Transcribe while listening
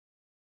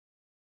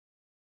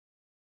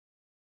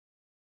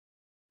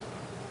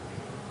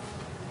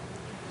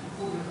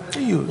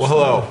see you. Well,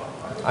 hello.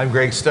 I'm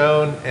Greg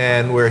Stone,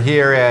 and we're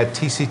here at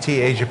TCT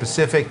Asia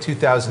Pacific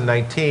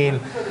 2019,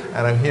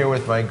 and I'm here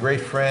with my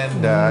great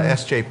friend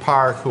S.J.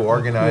 Park, who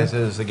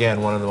organizes,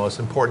 again, one of the most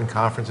important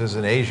conferences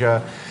in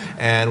Asia,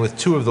 and with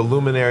two of the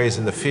luminaries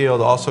in the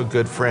field, also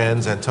good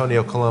friends,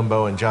 Antonio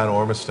Colombo and John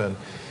Ormiston.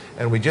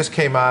 And we just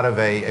came out of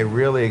a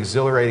really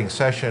exhilarating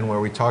session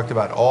where we talked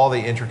about all the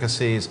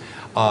intricacies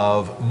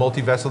of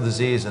multivessel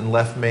disease and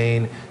left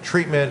main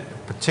treatment,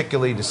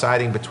 particularly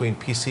deciding between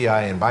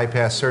PCI and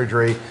bypass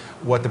surgery,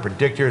 what the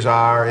predictors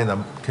are in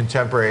the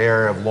contemporary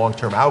era of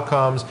long-term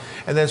outcomes,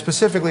 and then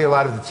specifically a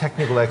lot of the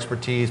technical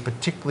expertise,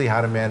 particularly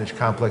how to manage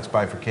complex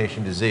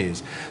bifurcation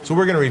disease. So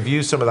we're going to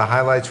review some of the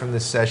highlights from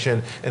this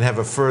session and have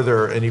a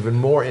further and even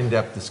more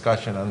in-depth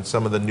discussion on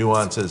some of the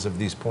nuances of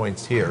these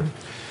points here.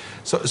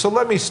 So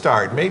let me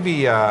start.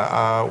 Maybe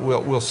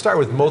we'll start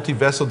with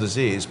multivessel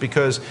disease,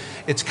 because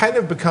it's kind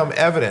of become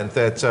evident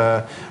that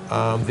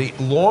the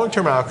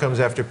long-term outcomes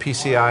after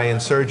PCI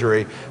and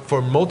surgery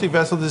for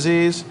multivessel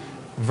disease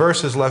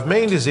versus left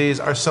main disease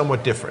are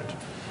somewhat different.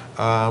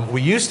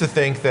 We used to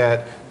think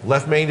that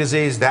left main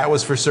disease, that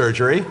was for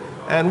surgery,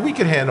 and we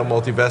could handle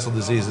multivessel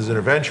disease as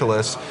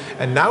interventionalists,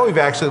 and now we've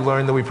actually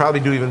learned that we probably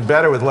do even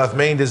better with left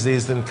main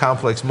disease than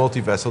complex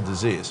multivessel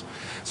disease.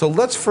 So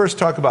let's first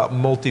talk about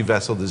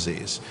multivessel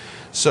disease.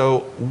 So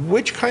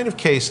which kind of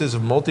cases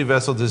of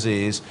multivessel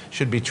disease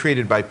should be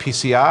treated by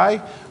PCI?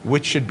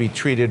 Which should be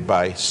treated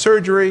by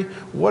surgery?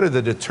 What are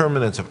the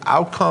determinants of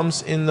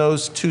outcomes in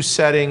those two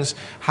settings?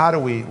 How do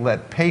we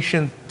let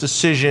patient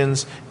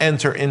decisions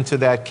enter into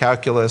that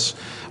calculus?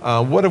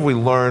 What have we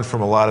learned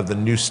from a lot of the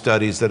new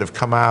studies that have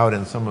come out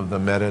and some of the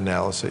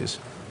meta-analyses?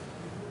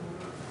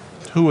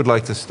 Who would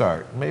like to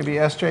start? Maybe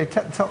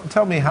SJ,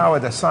 tell me how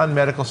at the Sun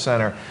Medical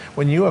Center,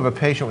 when you have a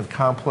patient with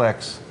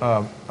complex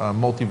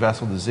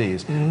multivessel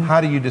disease,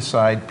 how do you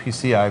decide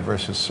PCI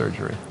versus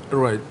surgery?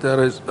 Right, that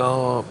is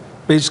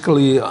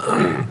basically,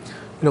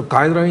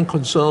 guideline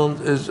concern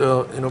is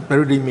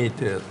very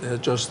limited.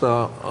 Just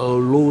a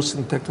low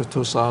syntactic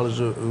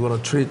toxicology, we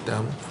want to treat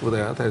them for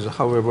that.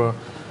 However,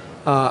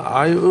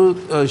 I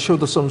would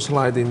show some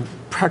slide in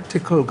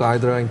practical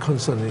guideline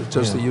concern.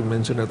 Just you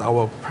mentioned that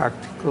our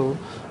practical.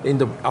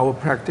 Our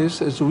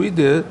practice is we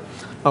did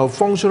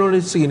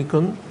functionally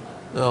significant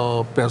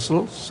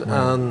vessels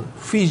and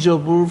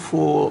feasible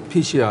for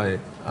PCI.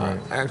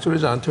 Actually,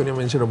 as Antonio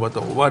mentioned about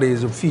what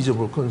is a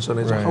feasible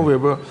concern.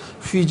 However,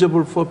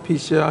 feasible for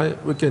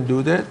PCI, we can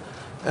do that.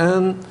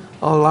 And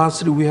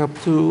lastly, we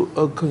have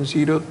to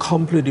consider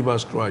complete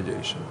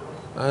revascularization.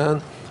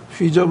 And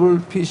feasible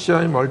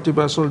PCI,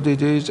 multivessel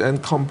disease,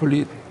 and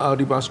complete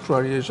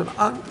revascularization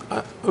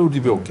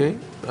would be okay.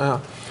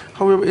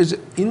 However, it's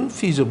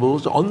infeasible,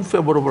 it's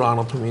unfavorable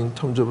anatomy in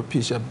terms of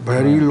PCI,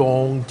 very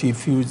long,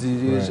 diffuse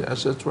disease,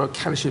 etc.,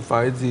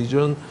 calcified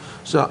lesion.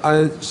 So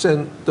I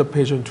send the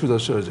patient to the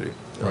surgery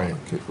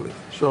quickly.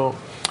 So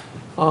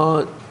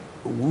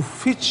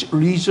which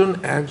region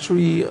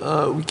actually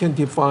we can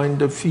define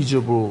the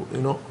feasible,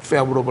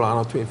 favorable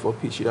anatomy for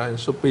PCI. And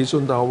so based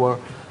on our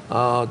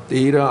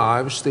data,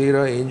 IVS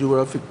data,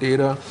 angiographic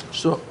data,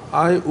 so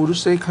I would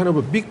say kind of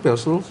a big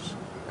vessels.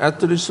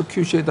 At least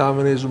QC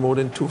diameter is more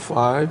than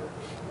 2.5,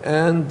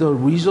 and the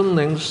region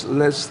length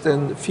less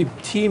than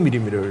 50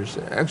 millimeters.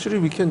 Actually,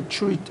 we can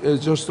treat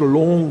just a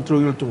long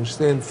drill to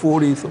stand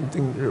 40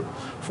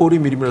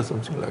 millimeters,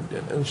 something like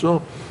that. And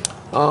so,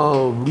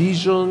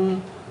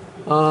 region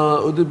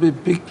would be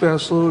big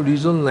vessel.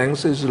 Region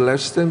length is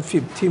less than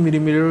 50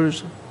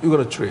 millimeters. You're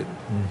gonna treat,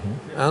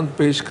 and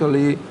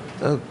basically.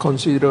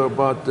 Consider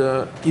about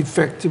the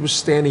effective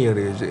standing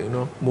areas,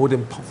 more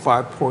than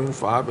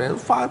 5.5 and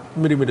 5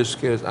 millimeter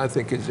scales, I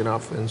think is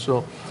enough. And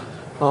so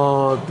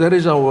that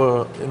is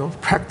our,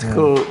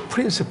 practical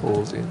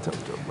principles in terms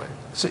of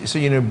So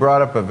you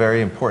brought up a very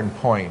important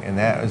point, and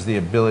that is the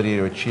ability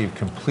to achieve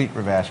complete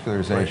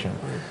revascularization.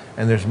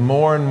 And there's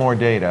more and more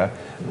data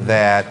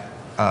that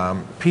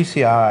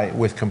PCI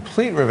with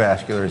complete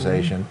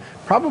revascularization,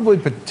 probably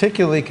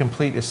particularly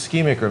complete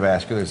ischemic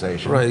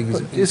revascularization,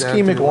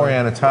 ischemic or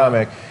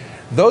anatomic,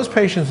 those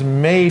patients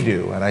may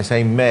do, and I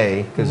say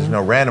may because there's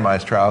no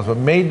randomized trials, but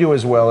may do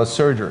as well as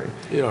surgery.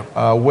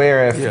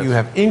 Where if you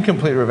have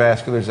incomplete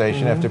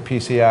revascularization after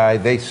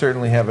PCI, they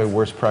certainly have a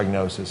worse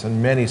prognosis,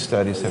 and many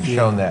studies have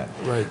shown that.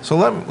 So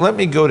let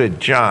me go to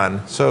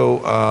John.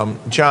 So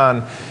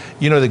John,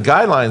 the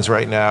guidelines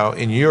right now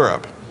in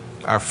Europe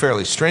are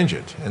fairly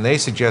stringent, and they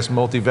suggest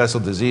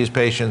multivessel disease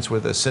patients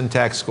with a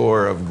syntax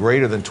score of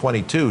greater than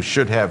 22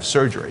 should have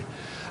surgery.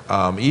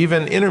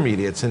 Even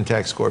intermediate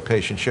syntax score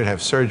patients should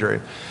have surgery.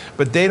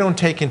 But they don't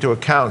take into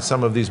account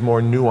some of these more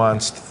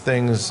nuanced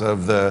things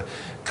of the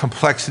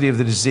complexity of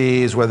the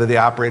disease, whether the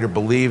operator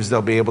believes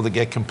they'll be able to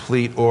get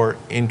complete or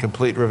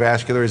incomplete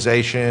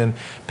revascularization,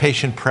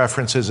 patient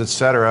preferences, et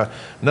cetera.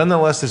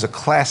 Nonetheless, there's a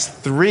class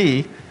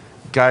 3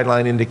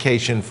 guideline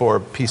indication for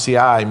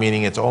PCI,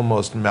 meaning it's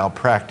almost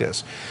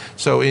malpractice.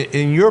 So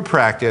in your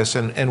practice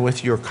and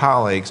with your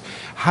colleagues,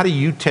 how do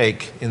you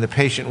take, in the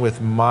patient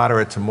with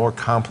moderate to more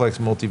complex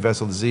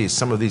multivessel disease,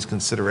 some of these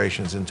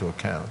considerations into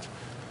account?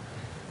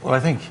 Well, I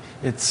think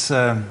it's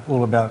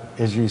all about,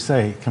 as you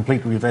say,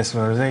 complete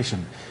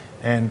revascularization.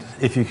 And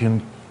if you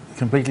can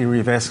completely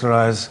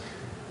revascularize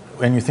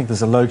when you think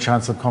there's a low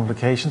chance of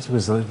complications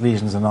because the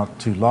lesions are not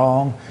too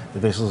long, the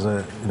vessels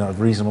are of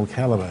reasonable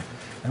caliber.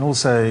 And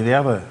also the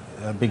other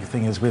big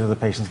thing is whether the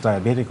patient's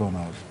diabetic or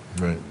not.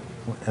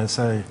 Right.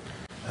 So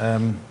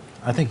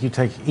I think you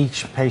take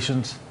each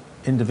patient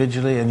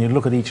individually and you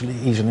look at each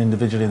lesion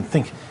individually and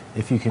think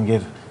if you can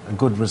get a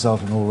good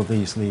result in all of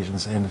these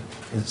lesions, and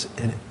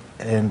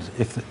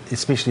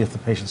especially if the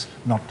patient's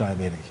not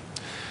diabetic.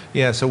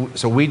 Yeah,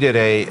 so we did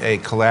a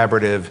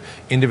collaborative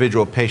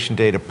individual patient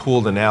data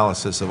pooled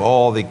analysis of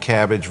all the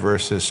CABG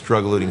versus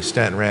drug-eluting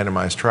stent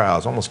randomized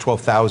trials, almost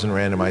 12,000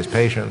 randomized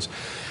patients.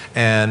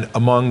 And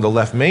among the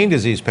left main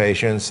disease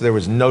patients, there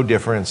was no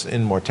difference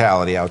in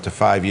mortality out to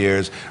 5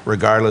 years,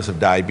 regardless of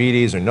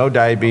diabetes or no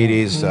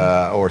diabetes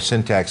or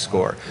syntax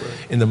score.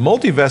 In the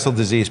multivessel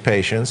disease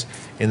patients,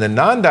 in the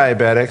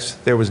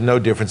non-diabetics, there was no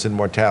difference in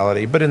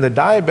mortality, but in the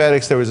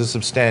diabetics, there was a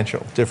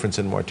substantial difference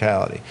in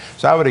mortality.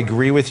 So I would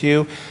agree with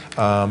you.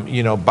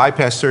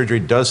 Bypass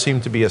surgery does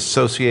seem to be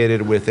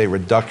associated with a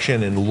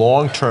reduction in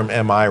long-term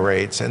MI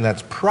rates, and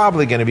that's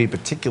probably going to be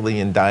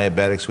particularly in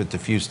diabetics with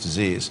diffuse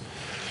disease.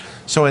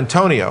 So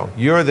Antonio,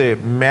 you're the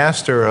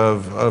master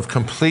of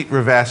complete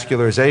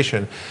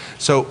revascularization.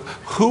 So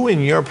who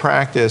in your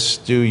practice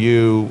do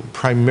you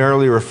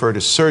primarily refer to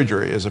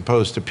surgery as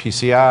opposed to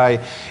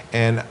PCI,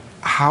 and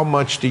how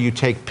much do you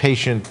take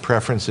patient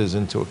preferences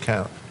into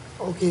account?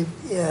 Okay,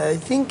 I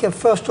think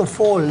first of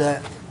all,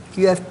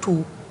 you have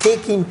to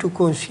take into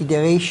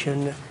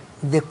consideration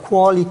the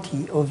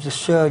quality of the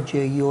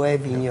surgery you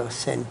have in your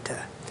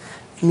center.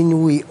 I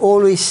mean, we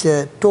always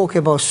talk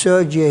about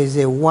surgery as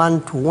a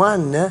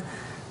one-to-one,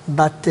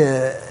 but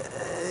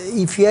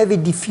if you have a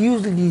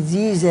diffuse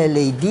disease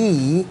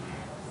LAD,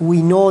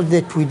 we know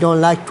that we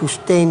don't like to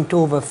stent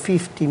over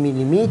 50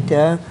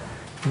 millimeter,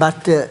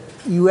 but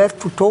you have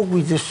to talk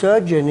with the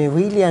surgeon and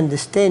really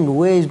understand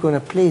where he's going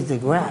to place the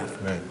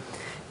graft. Right.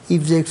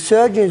 If the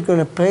surgeon is going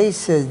to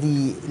place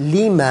the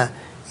lima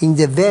in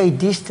the very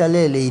distal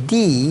LAD,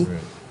 right,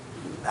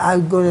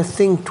 I'm going to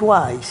think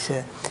twice.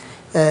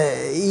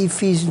 If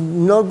he's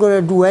not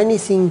going to do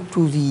anything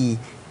to the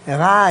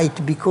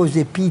right because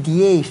the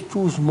PDA is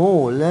too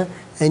small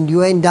and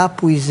you end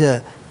up with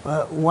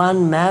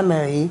one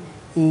mammary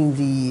in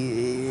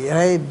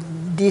the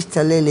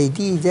distal LAD,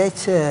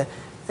 that's a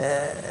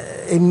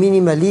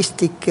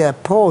minimalistic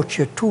approach,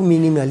 too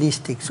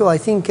minimalistic. So I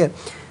think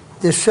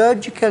the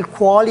surgical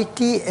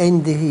quality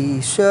and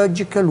the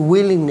surgical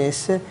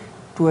willingness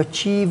to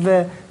achieve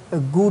a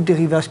good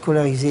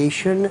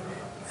revascularization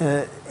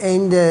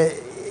and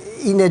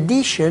in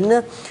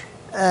addition,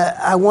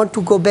 I want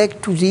to go back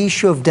to the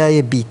issue of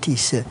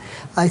diabetes.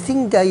 I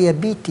think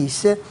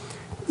diabetes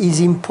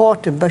is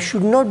important, but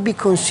should not be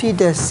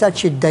considered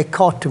such a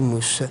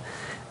dichotomous.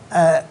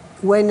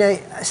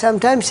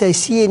 Sometimes I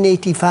see an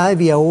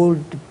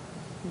 85-year-old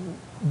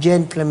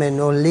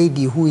gentleman or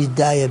lady who is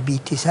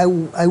diabetes.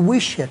 I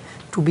wish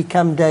to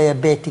become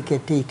diabetic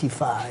at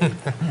 85.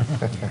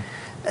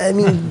 I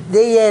mean,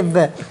 they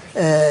have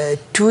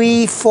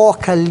 3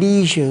 focal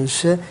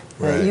lesions.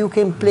 Right. You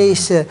can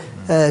place 2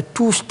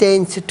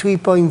 stents,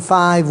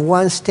 3.5,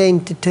 1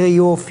 stent, 3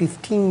 or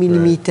 15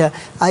 millimeter.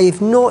 Right. I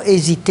have no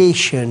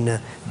hesitation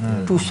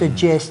to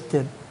suggest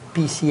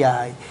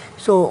PCI.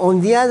 So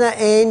on the other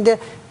hand,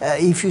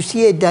 if you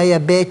see a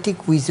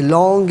diabetic with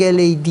long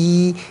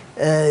LAD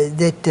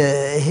that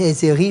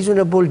has a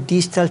reasonable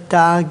distal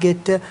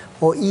target,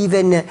 or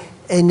even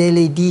an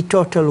LAD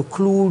total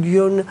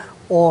occlusion,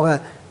 or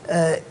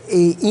a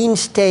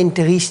in-stent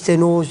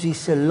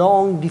restenosis, a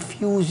long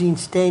diffuse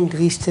in-stent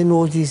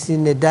restenosis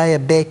in a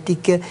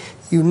diabetic,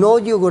 you know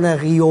you're going to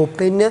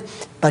reopen,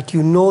 but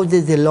you know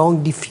that the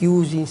long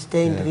diffuse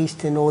in-stent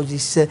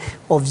restenosis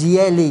of the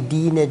LAD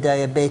in a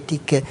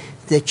diabetic,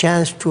 the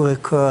chance to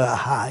recur are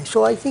high.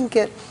 So I think...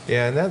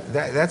 yeah, and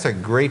that's a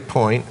great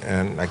point,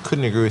 and I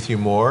couldn't agree with you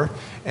more.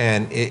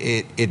 And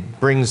it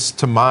brings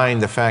to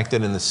mind the fact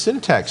that in the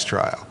syntax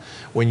trial,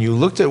 when you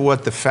looked at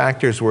what the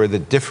factors were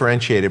that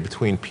differentiated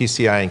between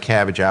PCI and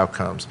CABG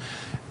outcomes,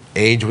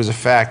 age was a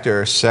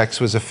factor, sex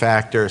was a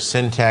factor,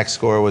 syntax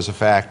score was a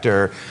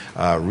factor,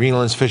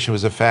 renal insufficiency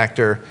was a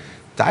factor.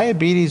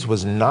 Diabetes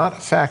was not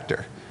a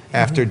factor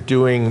after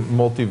doing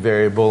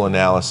multivariable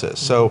analysis.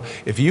 So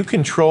if you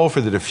control for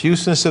the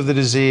diffuseness of the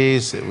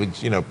disease, it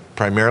would,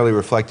 primarily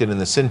reflected in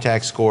the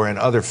syntax score and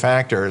other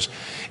factors.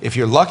 If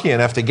you're lucky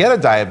enough to get a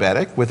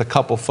diabetic with a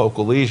couple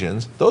focal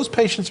lesions, those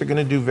patients are going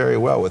to do very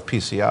well with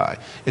PCI.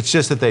 It's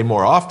just that they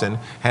more often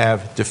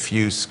have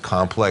diffuse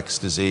complex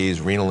disease,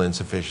 renal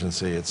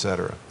insufficiency, et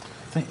cetera.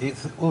 I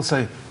think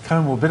also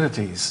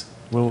comorbidities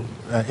will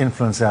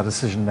influence our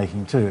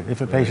decision-making too.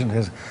 If a patient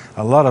has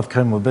a lot of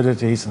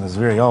comorbidities and is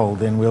very old,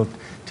 then we'll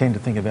tend to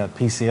think about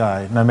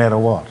PCI no matter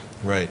what.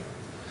 Right.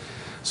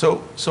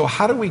 So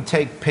how do we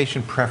take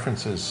patient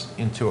preferences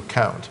into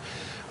account?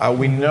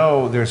 we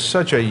know there's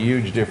such a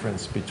huge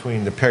difference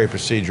between the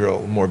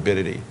periprocedural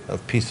morbidity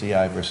of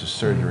PCI versus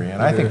surgery.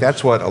 And I think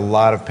that's what a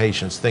lot of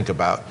patients think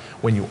about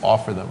when you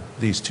offer them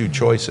these two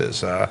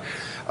choices.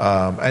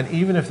 And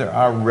even if there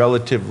are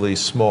relatively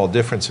small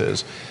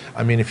differences,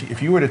 I mean,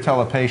 if you were to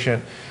tell a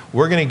patient,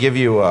 we're going to give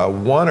you a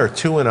 1 or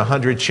 2 in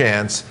 100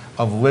 chance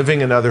of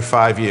living another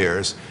 5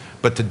 years,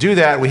 but to do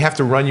that, we have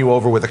to run you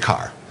over with a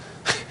car.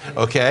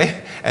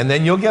 Okay? And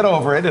then you'll get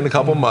over it in a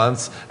couple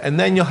months, and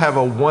then you'll have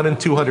a 1 in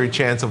 200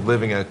 chance of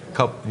living a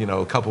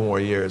couple more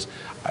years.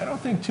 I don't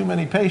think too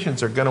many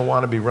patients are going to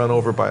want to be run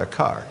over by a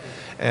car.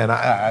 And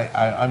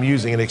I'm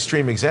using an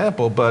extreme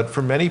example, but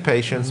for many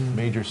patients,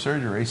 major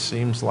surgery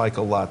seems like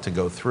a lot to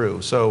go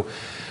through. So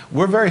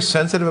we're very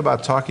sensitive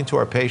about talking to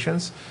our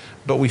patients,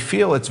 but we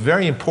feel it's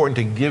very important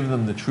to give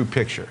them the true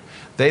picture.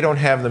 They don't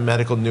have the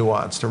medical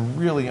nuance to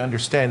really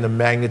understand the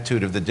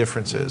magnitude of the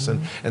differences.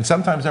 And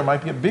sometimes there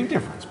might be a big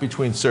difference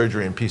between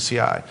surgery and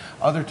PCI.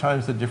 Other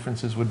times the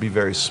differences would be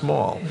very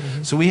small.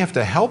 So we have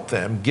to help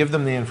them, give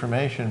them the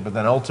information, but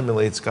then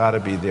ultimately it's got to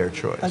be their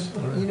choice.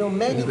 You know,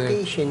 many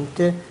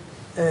patients,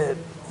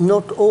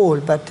 not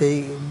all, but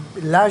a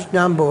large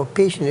number of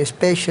patients,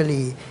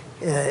 especially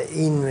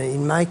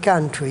in my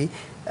country,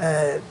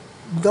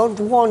 don't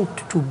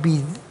want to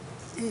be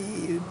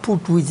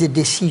put with the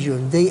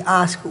decision. They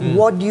ask,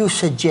 what do you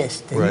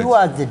suggest? Right. You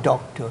are the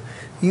doctor.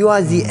 You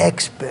are the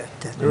expert.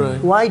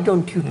 Right. Why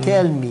don't you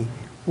tell me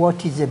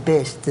what is the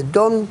best?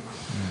 Don't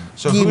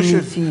So give who me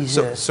should,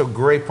 these... so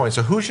great point.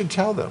 So who should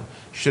tell them?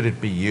 Should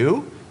it be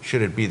you?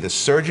 Should it be the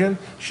surgeon?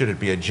 Should it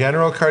be a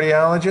general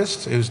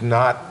cardiologist who's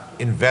not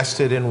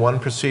invested in one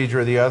procedure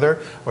or the other?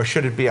 Or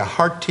should it be a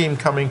heart team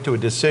coming to a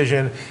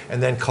decision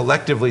and then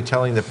collectively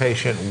telling the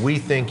patient, we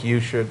think you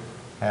should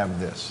have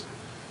this?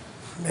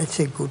 That's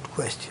a good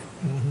question.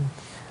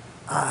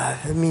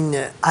 I mean,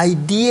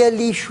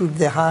 ideally should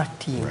the heart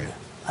team. Right.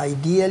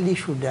 Ideally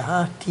should the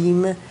heart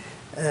team,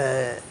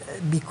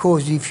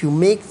 because if you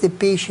make the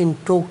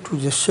patient talk to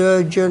the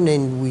surgeon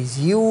and with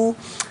you,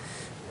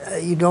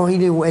 you don't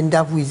really end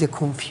up with a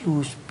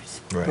confused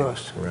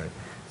person. Right.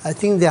 I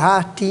think the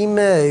heart team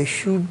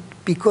should,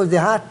 because the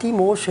heart team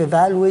also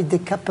evaluate the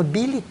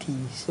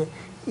capabilities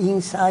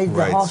inside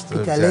the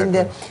hospital. Exactly.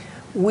 And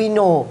we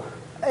know,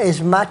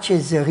 as much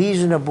as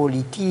reasonable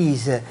it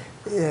is,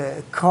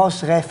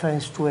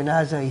 cross-reference to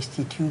another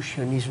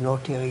institution is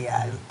not a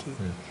reality.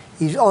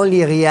 It's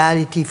only a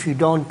reality if you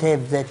don't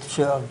have that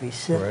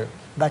service. Right.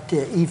 But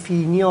if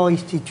in your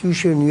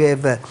institution you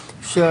have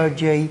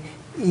surgery,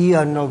 you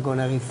are not going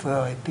to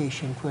refer a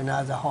patient to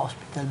another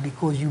hospital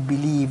because you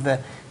believe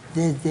that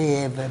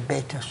they have a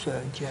better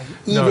surgery.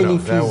 Even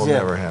if that will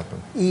never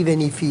happen.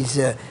 Even if it's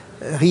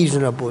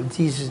reasonable,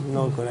 this is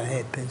not going to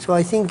happen. So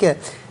I think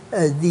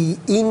the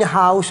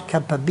in-house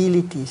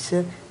capabilities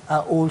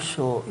are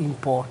also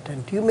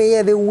important. You may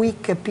have a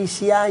weak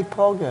PCI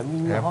program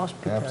in your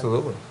hospital.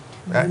 Absolutely.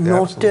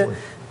 Absolutely.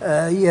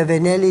 You have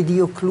an LED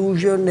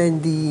occlusion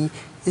and there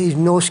is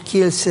no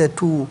skills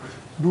to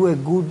do a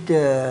good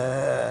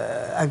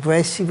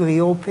aggressive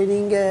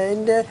reopening,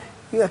 and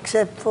you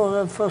accept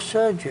for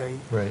surgery.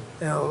 Right.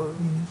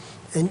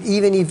 And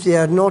even if they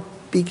are not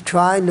big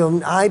trial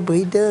on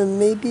hybrid,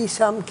 maybe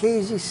some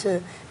cases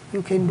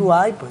you can do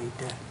hybrid.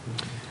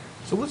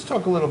 So let's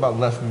talk a little about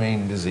left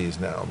main disease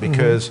now,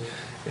 because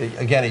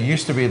again, it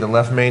used to be the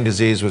left main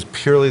disease was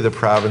purely the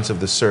province of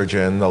the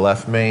surgeon. The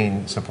left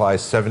main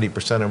supplies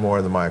 70% or more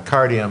of the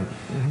myocardium,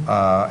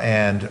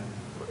 and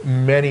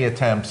many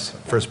attempts,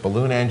 first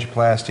balloon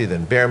angioplasty,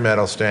 then bare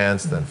metal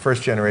stents, then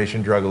first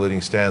generation drug-eluting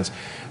stents,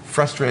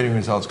 frustrating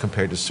results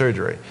compared to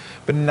surgery.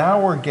 But now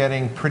we're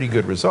getting pretty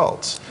good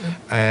results.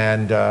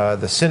 And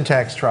the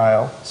Syntax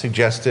trial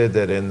suggested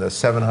that in the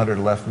 700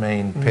 left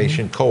main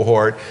patient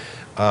cohort,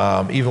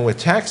 even with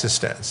taxus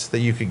stents, that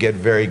you could get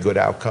very good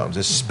outcomes,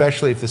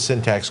 especially if the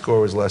Syntax score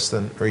was less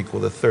than or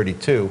equal to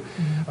 32,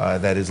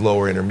 that is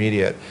lower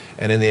intermediate.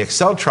 And in the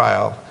Excel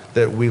trial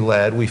that we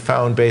led, we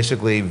found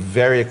basically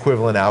very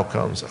equivalent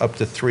outcomes up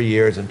to 3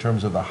 years in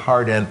terms of the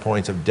hard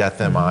endpoints of death,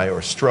 MI,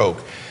 or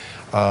stroke.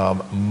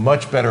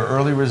 Much better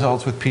early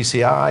results with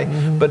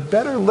PCI, but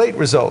better late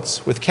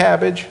results with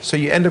CABG, so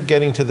you end up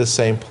getting to the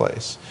same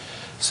place.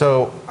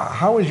 So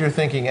how is your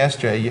thinking,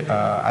 SJ?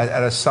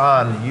 At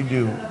Asan, you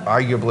do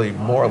arguably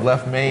more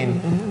left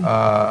main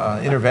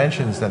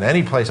interventions than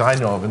any place I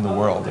know of in the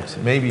world,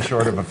 maybe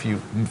short of a few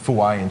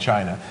Fuai in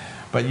China.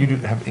 But you do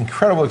have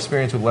incredible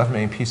experience with left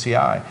main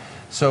PCI.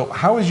 So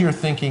how has your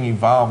thinking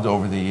evolved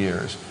over the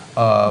years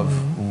of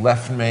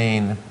left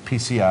main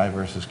PCI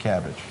versus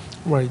CABG?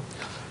 Right.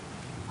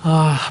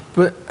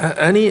 But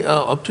any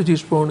up to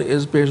this point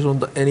is based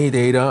on any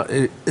data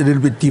a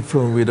little bit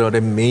different with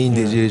the main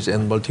disease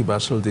and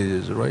multivessel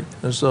disease, right?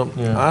 And so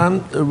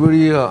I'm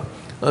really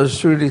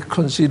really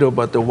consider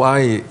about the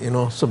why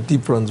some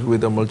difference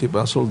with the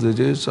multivessel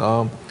disease.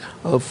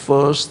 At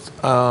first,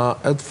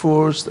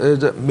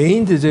 the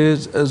main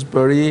disease is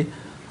very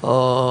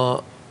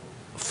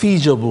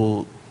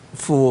feasible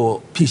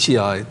for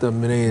PCI. The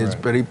meaning is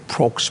very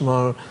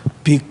proximal,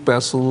 big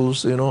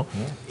vessels, you know.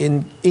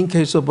 In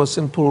case of a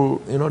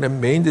simple, you know, the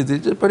main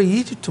disease, it's very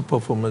easy to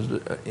perform,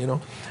 you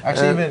know.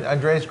 Actually, even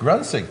Andreas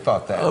Grunsig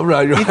thought that.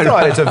 Right, he right,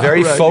 thought it's a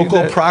very right, focal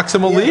exactly.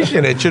 proximal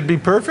lesion. It should be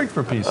perfect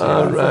for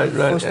PCI. Right,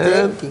 right.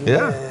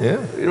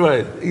 And,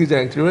 right,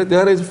 exactly. Right.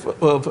 That is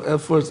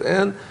first.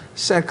 And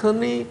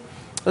secondly,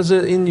 as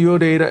in your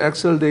data,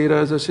 Excel data,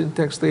 as a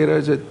syntax data,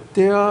 is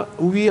that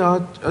we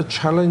are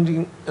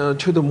challenging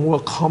to the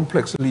more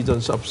complex lesion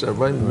subset,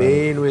 right?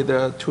 Main with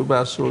 2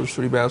 vessels,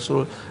 3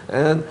 vessels,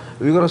 and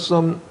we got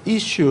some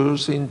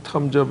issues in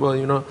terms of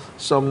you know,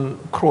 some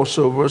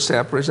crossover,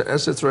 separation,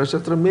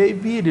 etc., may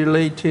be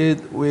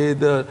related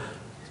with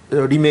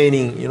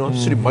remaining, you know,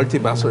 3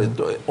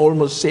 multivessel,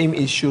 almost same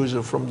issues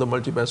from the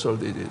multivessel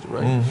disease,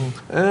 right?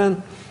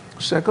 And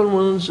second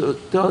one,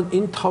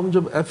 in terms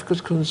of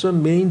efficacy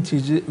concern, main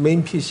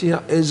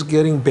PCR is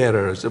getting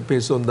better, so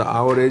based on the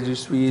our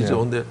registries,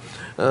 on the,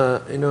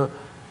 you know,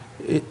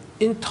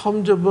 in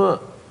terms of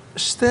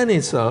stent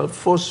itself,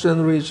 first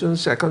generation,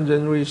 second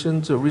generation,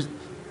 there is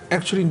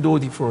actually no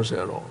difference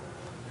at all.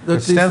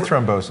 But stent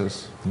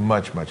thrombosis,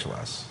 much, much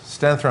less.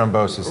 Stent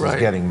thrombosis is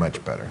getting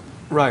much better.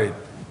 Right.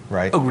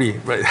 Right. Agree,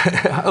 right.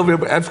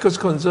 However, efficacy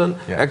concern,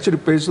 actually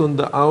based on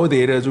our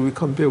data, as we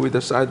compare with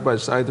the side by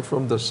side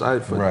from the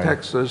side for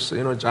Texas,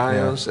 you know,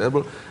 Giants,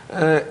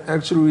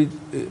 actually,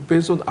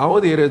 based on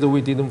our data,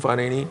 we didn't find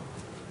any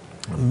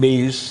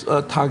MACE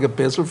target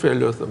vessel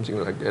failure or something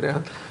like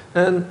that.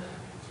 And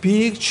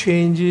big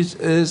changes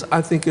is,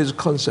 I think, is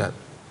concept,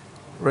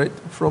 right?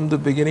 From the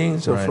beginning,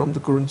 so from the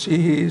Grunci,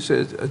 he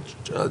says,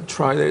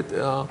 try it.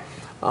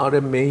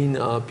 The main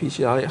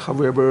PCI.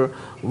 However,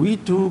 we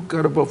do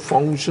kind of a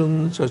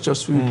function, such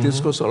as we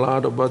discuss a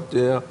lot about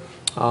the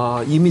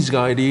image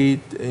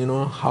guided, you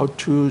know, how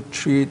to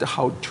treat,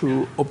 how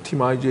to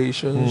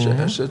optimizations,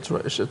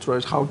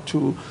 etc., how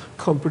to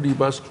complete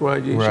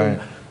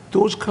vascularization.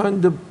 Those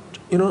kind of,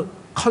 you know,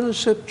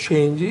 concept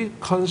changes,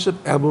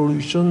 concept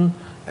evolution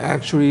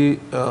actually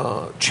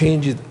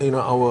changes, you know,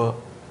 our,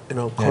 you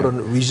know,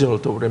 current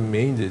result of the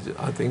main disease,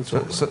 I think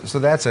so. So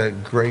that's a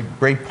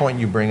great point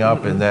you bring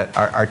up, in that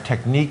our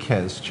technique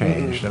has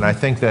changed, and I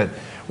think that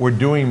we're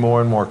doing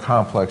more and more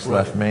complex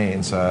left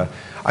mains. I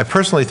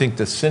personally think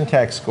the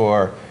syntax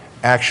score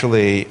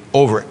actually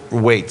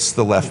overweights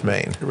the left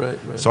main.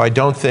 So I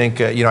don't think,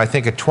 you know, I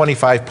think a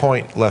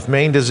 25-point left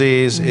main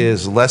disease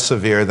is less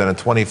severe than a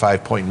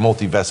 25-point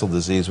multi-vessel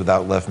disease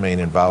without left main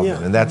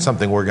involvement. And that's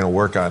something we're going to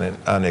work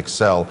on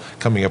Excel,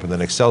 coming up with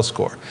an Excel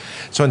score.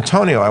 So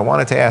Antonio, I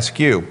wanted to ask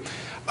you,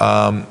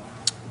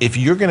 if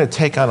you're going to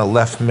take on a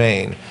left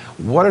main,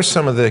 what are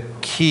some of the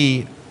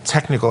key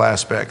technical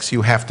aspects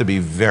you have to be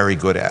very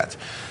good at?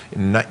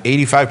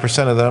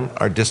 85% of them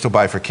are distal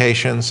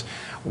bifurcations.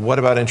 What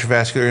about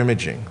intravascular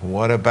imaging?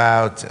 What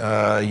about,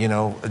 you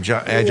know,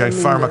 adjunct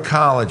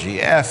pharmacology,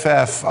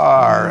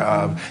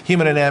 FFR,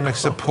 hemodynamic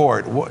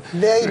support?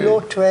 Very low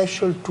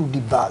threshold to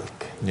debulk.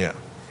 Yeah,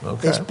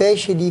 okay.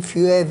 Especially if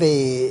you have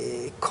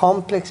a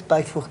complex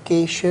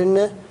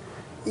bifurcation,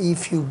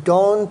 if you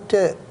don't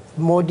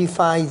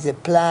modify the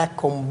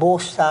plaque on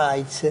both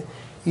sides,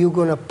 you're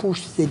going to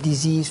push the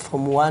disease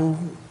from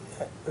one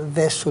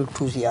vessel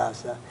to the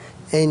other.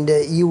 And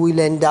you will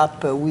end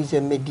up with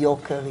a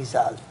mediocre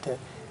result,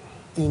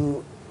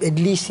 at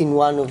least in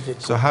one of the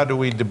two. So how do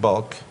we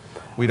debulk?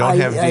 We don't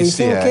have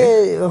DCA. I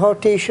think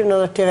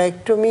rotational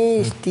atherectomy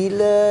is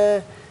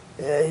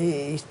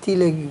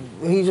still a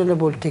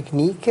reasonable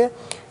technique.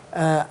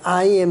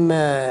 I am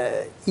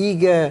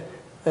eager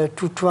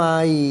to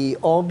try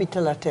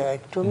orbital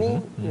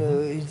atherectomy.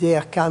 They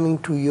are coming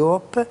to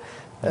Europe.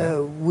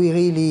 We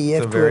really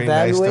have to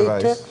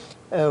evaluate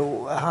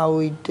how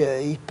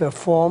it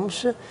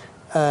performs.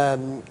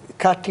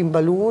 Cutting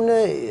balloon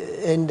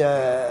and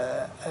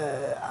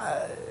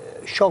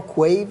shock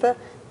wave,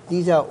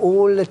 these are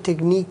all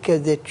techniques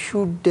that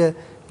should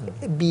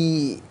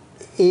be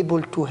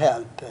able to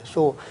help.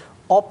 So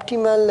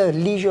optimal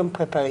lesion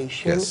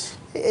preparation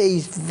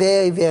is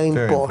very, very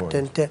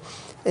important.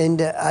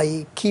 And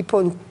I keep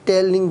on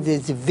telling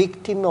that the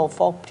victim of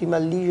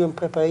optimal lesion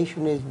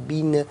preparation has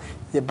been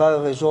the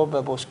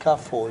bioresorbable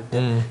scaffold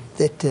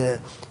that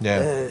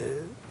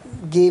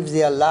gave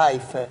their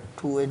life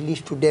to at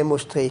least to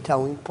demonstrate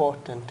how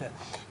important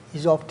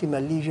is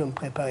optimal lesion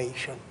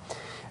preparation.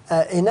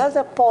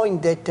 Another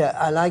point that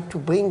I like to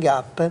bring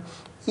up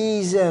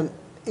is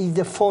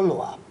the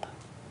follow-up.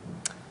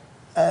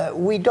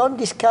 We don't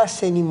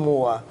discuss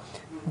anymore,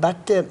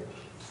 but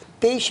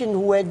patients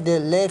who had the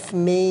left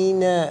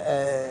main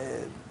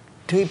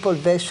triple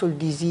vessel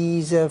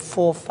disease,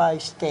 4 or 5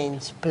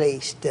 stents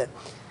placed,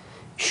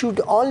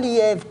 should only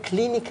have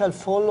clinical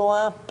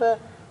follow-up,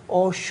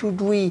 or should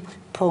we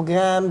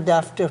program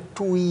after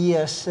 2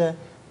 years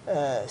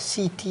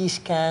CT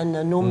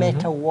scan, no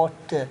matter what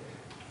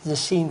the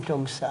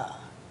symptoms are?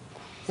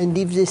 And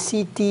if the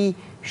CT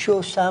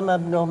shows some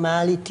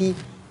abnormality,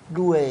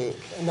 do an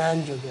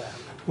angiogram.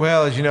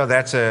 Well, as you know,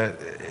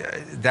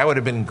 that would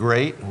have been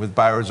great with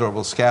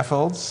bioresorbable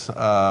scaffolds,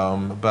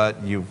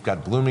 but you've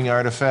got blooming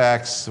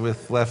artifacts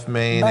with left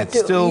main. But, it's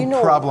still you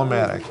know,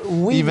 problematic.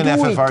 we Even do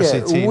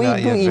FFRCT we not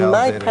do yet in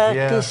my validated.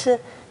 practice.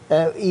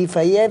 If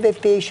I have a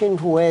patient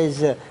who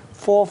has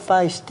 4 or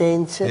 5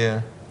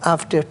 stents,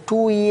 after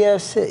 2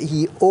 years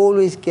he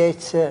always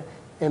gets a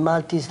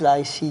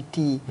multi-slice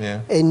CT,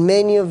 and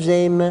many of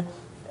them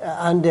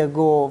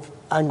undergo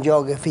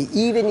angiography,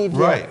 even if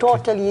they are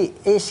totally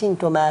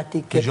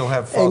asymptomatic. Because you'll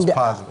have false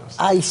positives.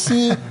 I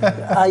see,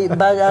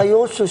 but I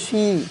also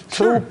see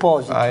true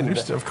positive. I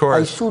understand, of course.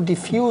 I see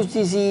diffuse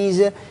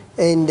disease,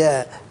 and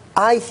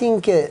I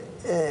think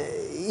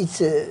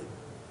it's,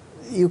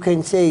 you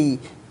can say,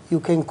 you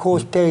can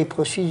cause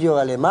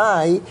periprocedural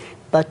MI,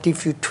 but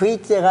if you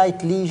treat the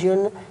right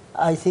lesion,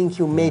 I think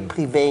you may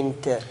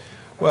prevent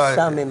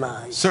some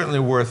MI.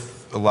 Certainly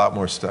worth a lot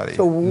more study.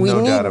 So we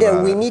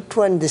we need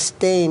to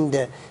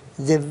understand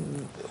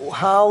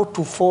how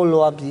to follow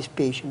up this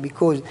patient,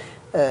 because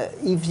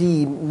if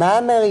the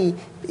mammary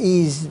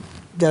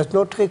does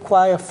not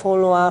require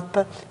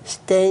follow-up,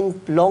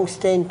 long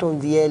stent on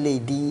the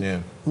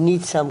LAD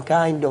needs some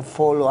kind of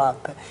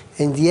follow-up,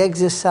 and the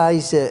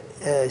exercise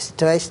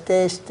stress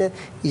test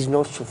is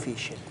not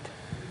sufficient.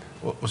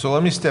 Well, so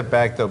let me step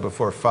back though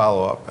before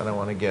follow-up, and I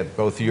want to get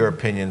both your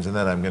opinions, and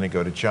then I'm going to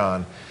go to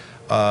John.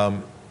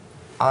 I'll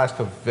ask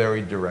a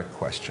very direct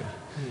question.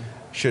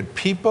 Should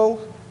people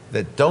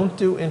that don't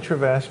do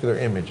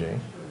intravascular imaging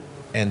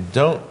and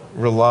don't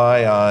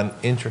rely on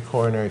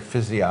intracoronary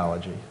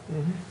physiology,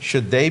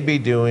 should they be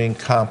doing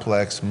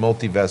complex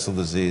multivessel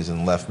disease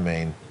and left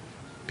main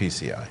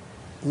PCI?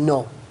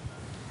 No.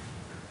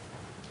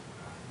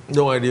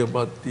 No idea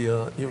about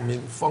the you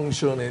mean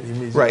function and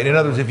imaging. Right. In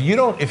other words, if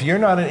you're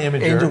not an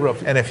imager,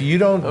 Angiography. and if you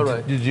don't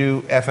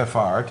do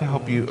FFR to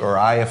help you, or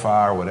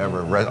IFR, or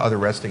whatever, other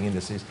resting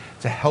indices,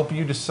 to help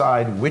you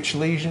decide which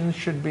lesions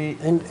should be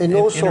and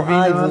also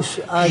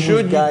IVUS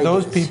should guidance.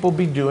 Those people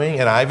be doing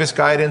an IVUS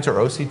guidance or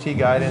OCT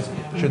guidance?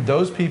 Should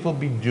those people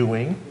be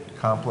doing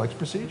complex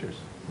procedures?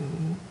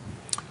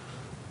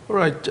 All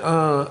right.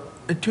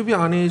 To be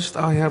honest,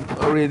 I have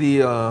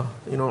already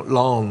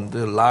learned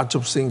lots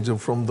of things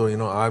from the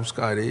IVUS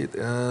guided,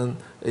 and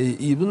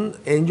even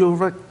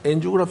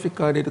angiographic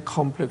guided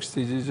complex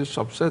disease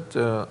subset.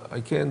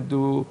 I can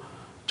do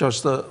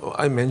just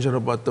I mentioned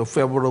about the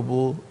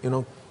favorable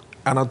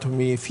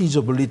anatomy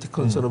feasibility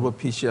concern about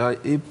PCI.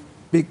 If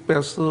big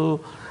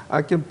vessel,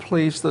 I can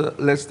place the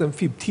less than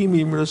 15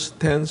 millimeters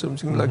stent,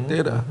 something like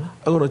that.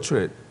 I'm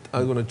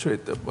gonna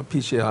treat the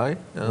PCI.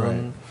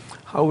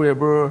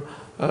 However,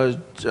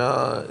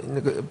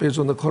 based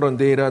on the current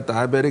data,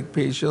 diabetic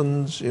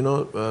patients,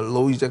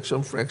 low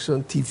ejection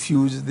fraction,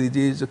 diffuse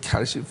disease,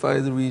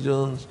 calcified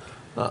regions,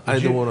 I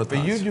don't want to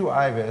touch. But you do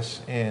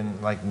IVUS in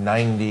like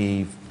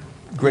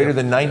greater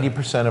than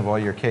 90% of all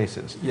your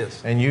cases.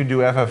 Yes. And you do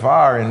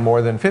FFR in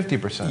more than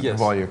 50% of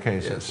all your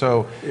cases. Yes.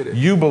 So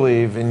you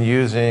believe in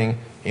using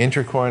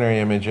intracoronary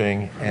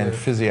imaging and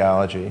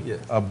physiology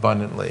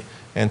abundantly.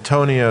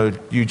 Antonio,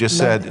 you just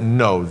said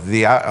no.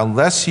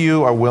 Unless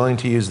you are willing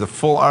to use the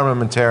full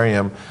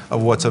armamentarium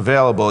of what's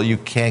available, you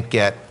can't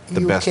get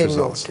the best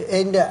results.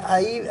 And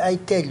I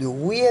tell you,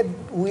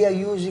 we are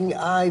using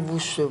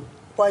IVUS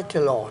quite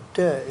a lot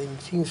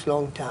since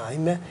long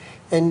time.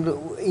 And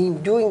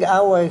during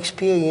our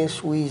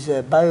experience with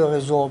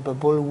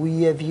bioresorbable,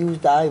 we have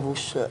used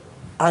IVUS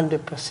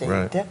 100%.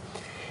 Right.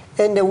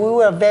 And we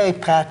were very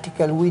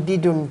practical. We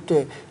didn't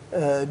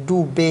do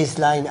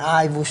baseline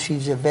IVUS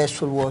if the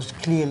vessel was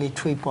clearly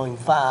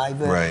 3.5.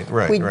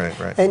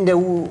 Right. And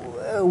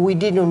we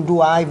didn't do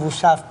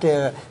IVUS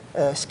after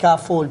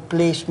scaffold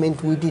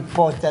placement. We did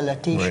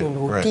post-dilatation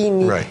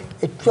routinely. Right.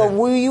 So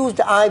we used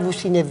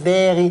IVUS in a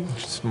very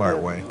smart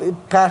way.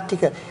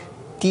 Practical.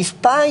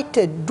 Despite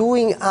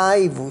doing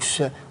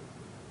IVUS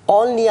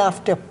only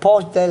after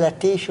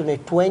post-dilatation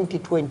at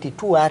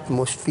 20-22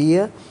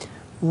 atmosphere,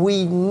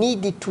 we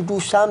needed to do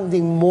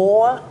something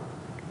more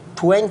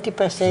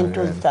 20%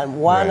 of the time,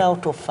 1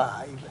 out of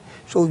 5.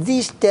 So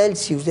this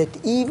tells you that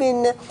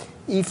even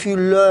if you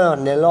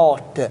learn a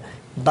lot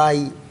by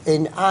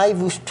an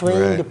IVUS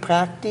trained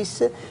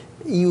practice,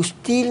 you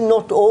still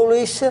not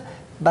always,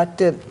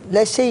 but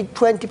let's say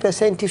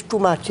 20% is too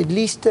much, at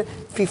least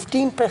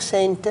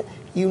 15%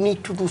 you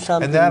need to do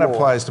something And that more.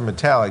 applies to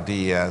metallic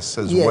DES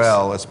as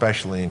well,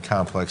 especially in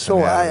complex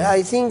anatomy.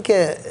 I think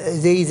there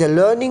is a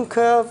learning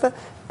curve,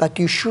 but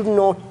you should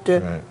not.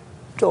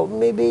 So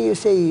maybe you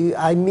say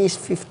I miss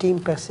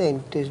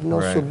 15%. It's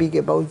not so big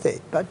about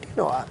that. But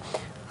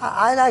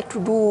I like to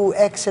do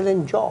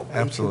excellent job.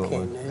 Absolutely.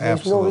 If you can.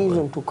 There's no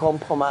reason to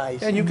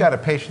compromise. And you've got a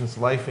patient's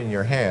life in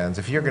your hands.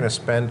 If you're going to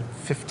spend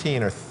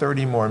 15 or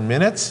 30 more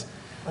minutes,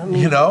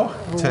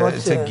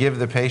 to give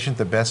the patient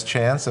the best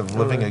chance of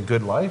living a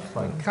good life,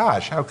 my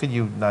gosh, how could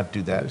you not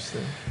do that?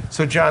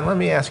 So John, let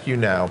me ask you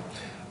now.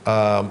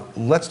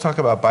 Let's talk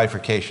about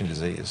bifurcation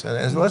disease,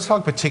 and let's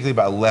talk particularly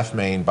about left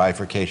main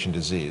bifurcation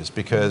disease,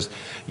 because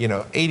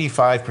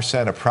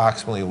 85%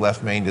 approximately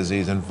left main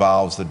disease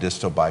involves the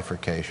distal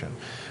bifurcation.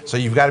 So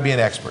you've got to be an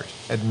expert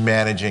at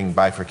managing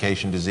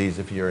bifurcation disease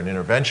if you're an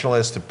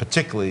interventionalist, and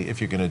particularly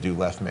if you're going to do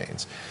left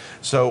mains.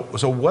 So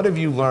what have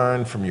you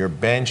learned from your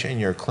bench and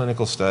your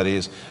clinical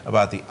studies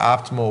about the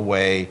optimal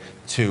way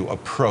to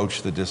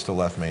approach the distal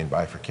left main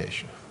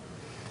bifurcation?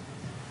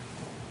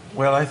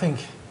 Well, I think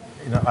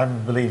I'm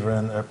a believer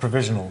in a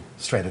provisional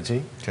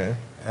strategy. Okay.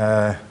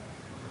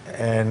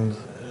 And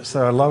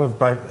so a lot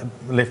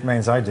of left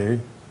mains I do,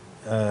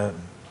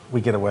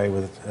 we get away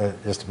with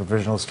just a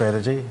provisional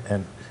strategy,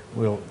 and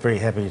we're very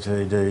happy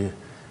to do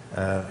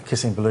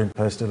kissing balloon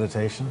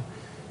post-dilatation,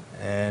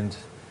 and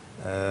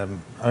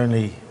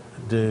only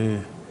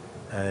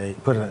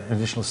put an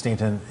additional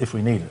stent in if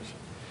we need it.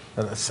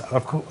 But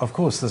of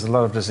course, there's a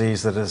lot of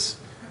disease that is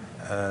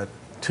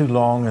too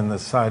long in the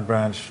side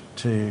branch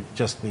to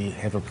just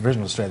have a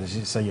provisional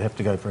strategy, so you have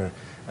to go for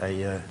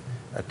a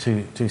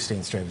two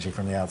stent strategy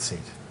from the outset.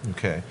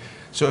 Okay,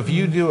 so if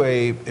you do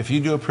a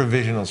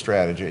provisional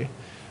strategy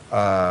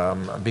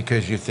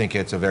because you think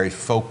it's a very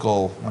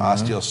focal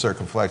osteal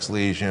circumflex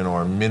lesion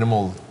or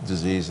minimal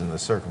disease in the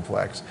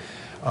circumflex,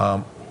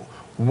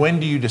 when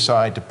do you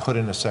decide to put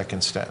in a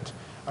second stent?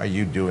 Are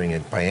you doing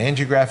it by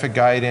angiographic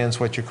guidance?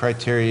 What your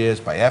criteria is?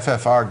 By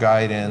FFR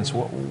guidance?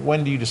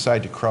 When do you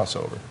decide to cross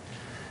over?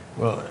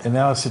 Well, in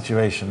our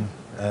situation,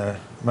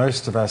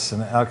 most of us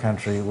in our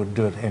country would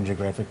do it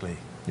angiographically.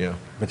 Yeah.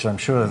 Which I'm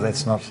sure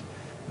that's not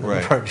the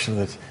Right. approach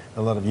that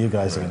a lot of you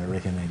guys are going to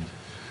recommend.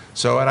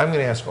 So, and I'm going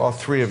to ask all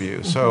three of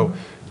you. So,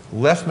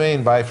 left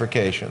main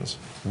bifurcations,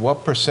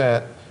 what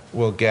percent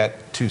will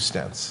get two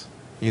stents,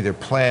 either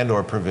planned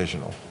or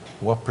provisional?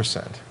 What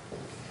percent,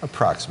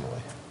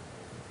 approximately?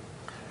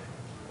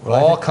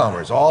 Well, all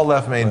comers, all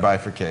left main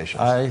bifurcations.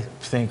 I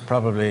think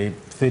probably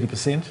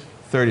 30%.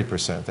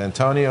 30%.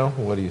 Antonio,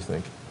 what do you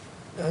think?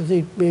 I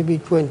think maybe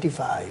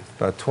 25.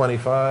 About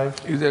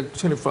 25? Is that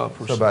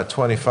 25%? So about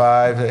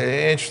 25.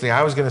 Interesting.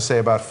 I was going to say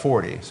about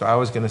 40. So I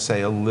was going to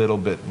say a little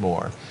bit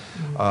more.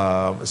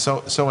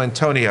 So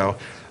Antonio,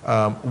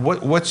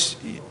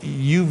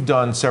 you've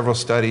done several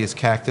studies,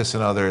 Cactus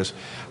and others,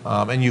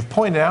 and you've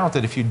pointed out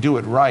that if you do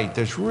it right,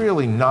 there's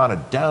really not a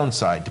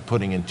downside to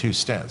putting in two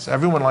stents.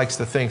 Everyone likes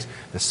to think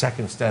the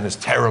second stent is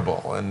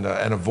terrible and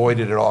avoid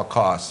it at all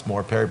costs.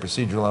 More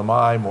periprocedural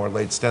MI, more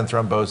late stent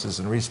thrombosis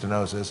and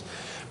restenosis.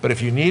 But if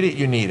you need it,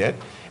 you need it.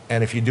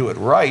 And if you do it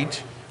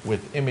right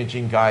with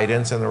imaging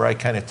guidance and the right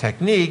kind of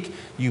technique,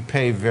 you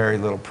pay very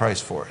little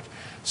price for it.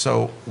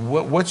 So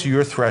what's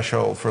your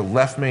threshold for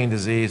left main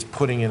disease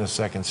putting in a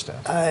second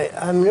stent?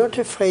 I'm not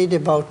afraid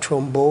about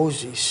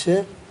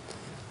thrombosis.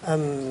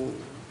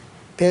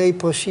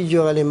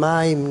 Periprocedural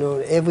MI,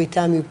 every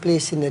time you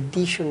place an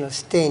additional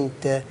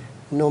stent,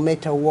 no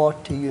matter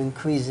what, you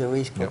increase the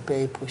risk of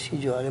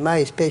periprocedural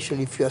MI,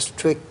 especially if you are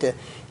strict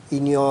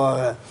in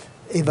your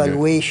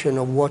evaluation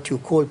of what you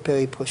call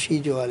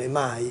periprocedural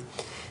MI.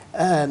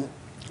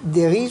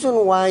 The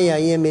reason why I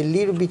am a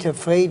little bit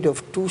afraid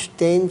of two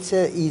stents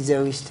is the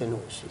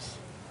restenosis.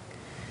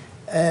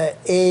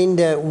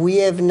 And we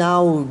have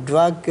now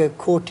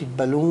drug-coated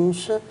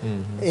balloons,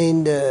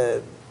 and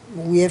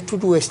we have to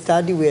do a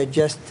study. We are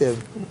just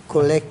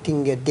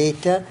collecting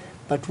data,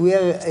 but we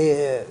are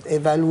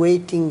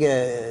evaluating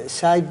a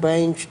side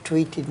branch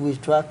treated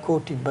with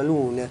drug-coated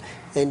balloon,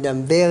 and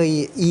I'm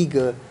very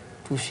eager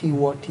to see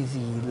what is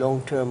the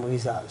long-term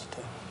result.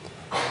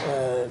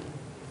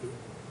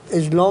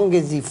 As long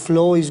as the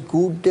flow is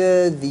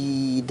good,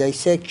 the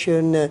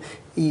dissection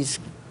is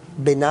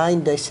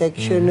benign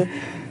dissection,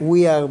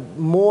 we are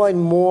more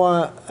and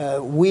more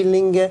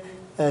willing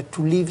to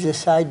leave the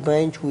side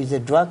branch with a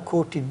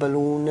drug-coated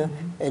balloon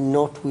and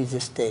not with a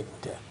stent.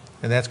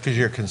 And that's because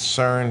you're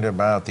concerned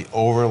about the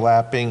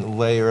overlapping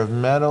layer of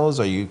metals?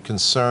 Are you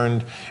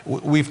concerned?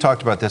 We've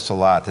talked about this a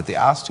lot, that the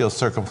osteal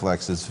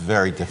circumflex is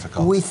very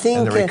difficult. We think,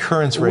 and the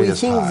recurrence rate is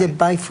high. We think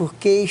the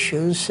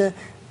bifurcations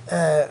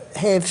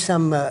have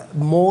some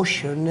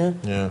motion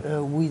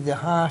with the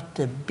heart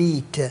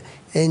beat,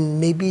 and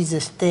maybe the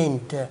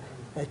stent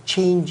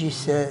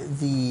changes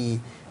the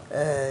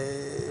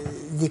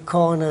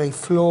coronary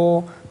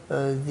flow,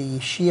 the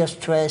shear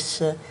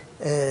stress,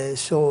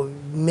 so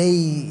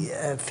may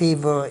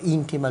favor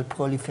intimal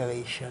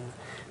proliferation.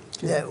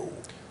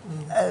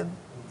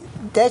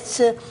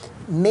 That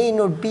may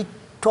not be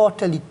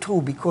totally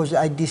true, because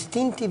I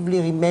distinctively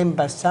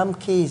remember some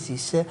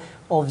cases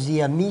of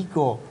the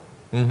Amigo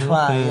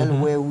trial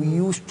where we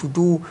used to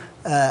do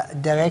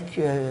direct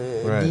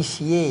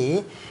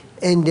DCA,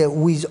 and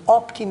with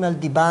optimal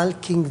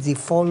debulking, the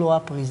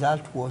follow-up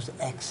result was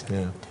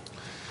excellent.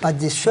 But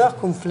the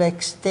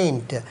circumflex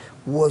stent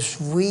was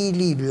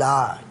really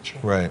large.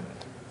 Right.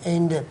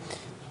 And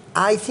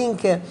I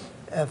think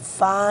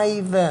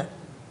 4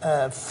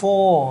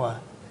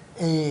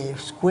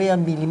 square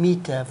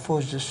millimeter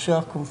for the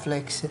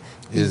circumflex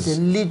is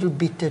a little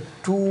bit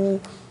too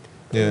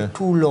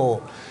too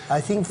low. I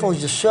think for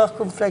the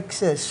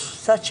circumflex,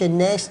 such a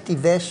nasty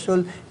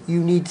vessel,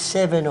 you need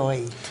 7 or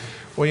 8.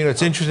 Well, you know,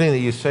 it's interesting that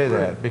you say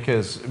that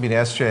because, I mean,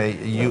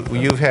 SJ,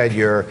 you've had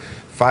your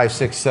 5,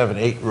 6, 7,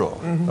 8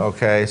 rule,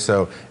 okay?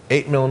 So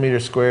 8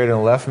 millimeters squared in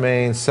the left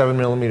main, 7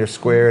 millimeters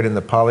squared in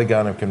the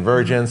polygon of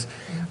convergence,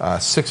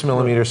 6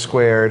 millimeters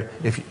squared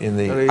in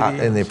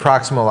the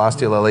proximal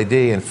ostial LAD,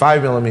 and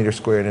 5 millimeters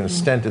squared in a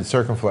stented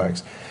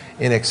circumflex.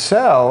 In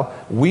Excel,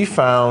 we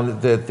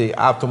found that the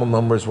optimal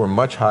numbers were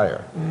much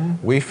higher.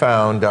 We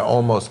found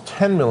almost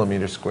 10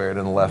 millimeters squared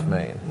in the left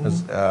main.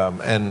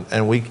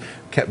 And we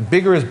kept,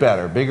 bigger is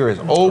better. Bigger is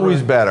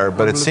always better,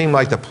 but it seemed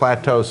like the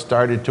plateau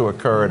started to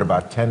occur at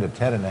about 10 to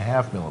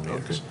 10.5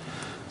 millimeters.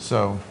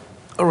 So.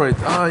 All right,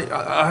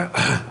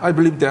 I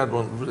believe that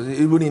one.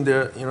 Even in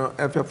the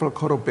FFL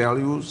cutoff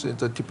values,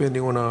 it's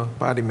depending on a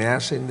body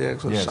mass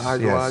index or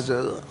size-wise,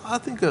 I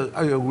think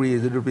I agree a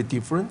little bit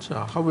different.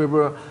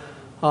 However,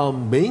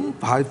 main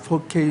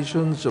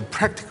bifurcations, a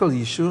practical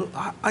issue,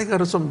 I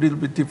got some little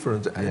bit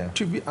different.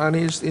 To be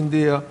honest, in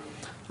the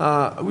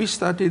we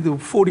started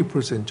with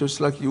 40%, just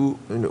like you.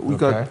 We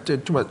got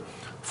too much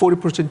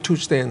 40%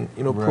 two-stand,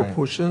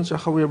 proportions.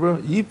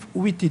 However, if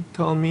we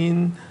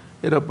determine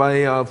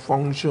by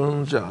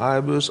functions,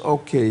 IBUS,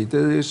 okay,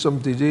 there is some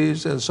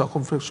disease and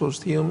circumflex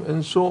ostium,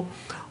 and so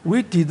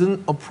we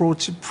didn't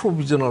approach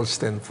provisional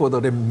stand for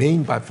the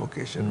main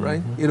bifurcation,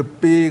 right?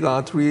 Big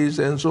arteries,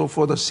 and so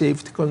for the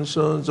safety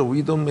concerns,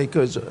 we don't make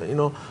it,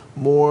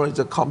 more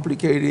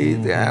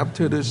complicated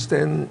after the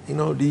stand,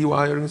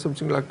 rewiring,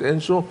 something like that.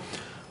 And so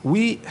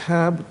we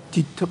have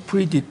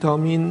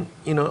predetermined,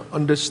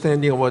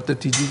 understanding about the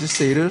disease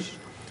status.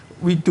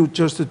 We do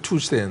just a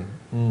two-stand,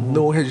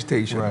 no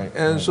hesitation.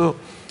 And so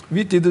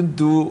we didn't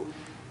do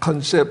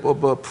concept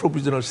of a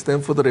provisional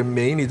stand for the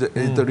main.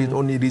 The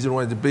only reason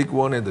why the big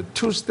one and the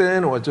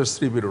two-stand or just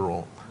 3-bit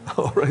wrong.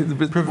 All right.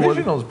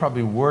 Provisional is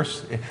probably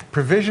worse.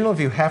 Provisional, if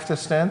you have to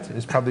stent,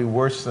 is probably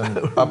worse than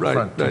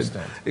upfront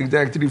two-stand.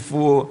 Exactly.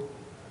 For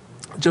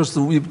just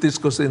we've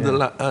discussed in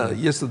the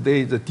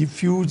yesterday the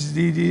diffuse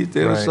disease.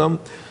 There are some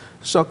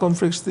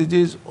circumflex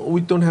disease.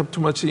 We don't have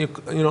too much,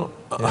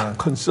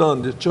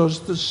 concern.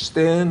 Just the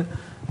stand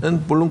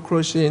and balloon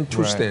crushing and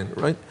two-stand,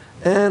 right?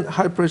 And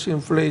high pressure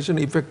inflation,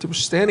 effective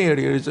stand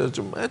area is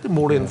at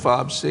more than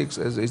 5, 6,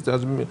 as it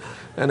doesn't mean,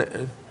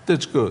 and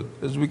that's good,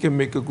 as we can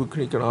make a good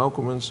clinical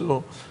outcome. And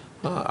so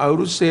I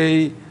would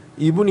say,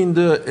 even in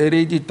the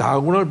LAD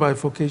diagonal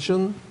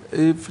bifurcation,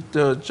 if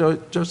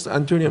just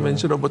Antonio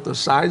mentioned about the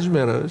size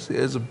matters,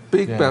 as a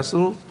big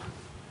vessel,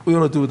 we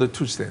want to do the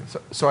two-stand.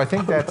 So I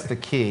think that's the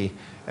key,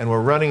 and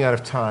we're running out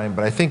of time,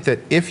 but I think that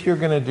if you're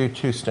going to do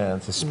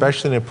two-stands,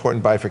 especially an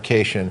important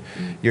bifurcation,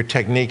 your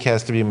technique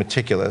has to be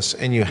meticulous,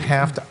 and you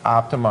have to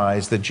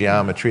optimize the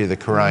geometry of the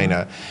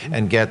carina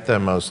and get the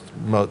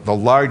the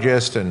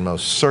largest and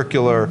most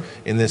circular,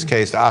 in this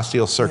case,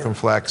 ostial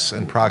circumflex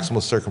and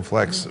proximal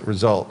circumflex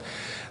result.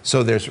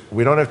 So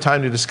we don't have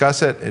time to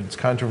discuss it. It's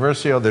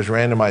controversial. There's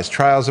randomized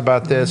trials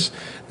about this.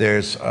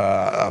 There's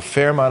a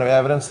fair amount of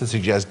evidence that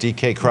suggests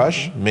DK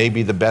crush may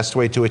be the best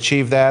way to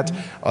achieve that.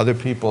 Other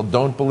people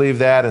don't believe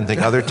that and think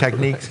other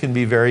techniques can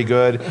be very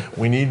good.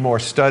 We need more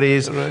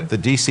studies. The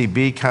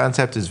DCB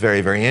concept is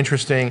very, very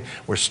interesting.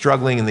 We're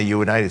struggling in the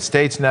United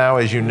States now,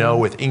 as you know,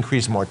 with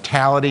increased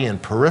mortality and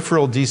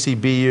peripheral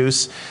DCB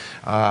use.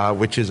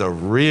 Which is a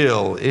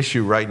real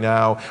issue right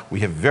now.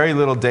 We have very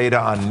little data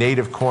on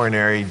native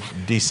coronary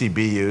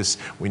DCB use.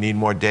 We need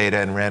more data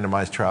and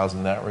randomized trials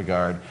in that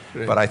regard.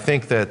 But I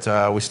think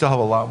that we still have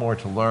a lot more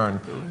to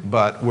learn,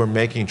 but we're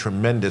making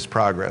tremendous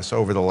progress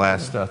over the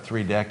last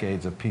 3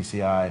 decades of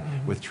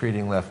PCI with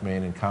treating left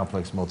main and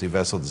complex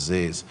multivessel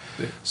disease.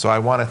 So I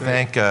want to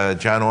thank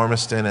John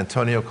Ormiston,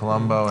 Antonio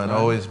Colombo, and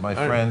always my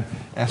friend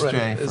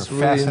SJ for a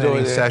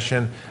fascinating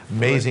session,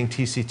 amazing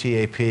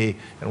TCTAP,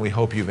 and we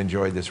hope you've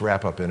enjoyed this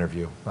wrap-up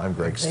interview. I'm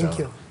Gregg Stone. Thank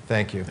you.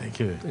 Thank you. Thank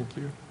you. Thank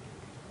you.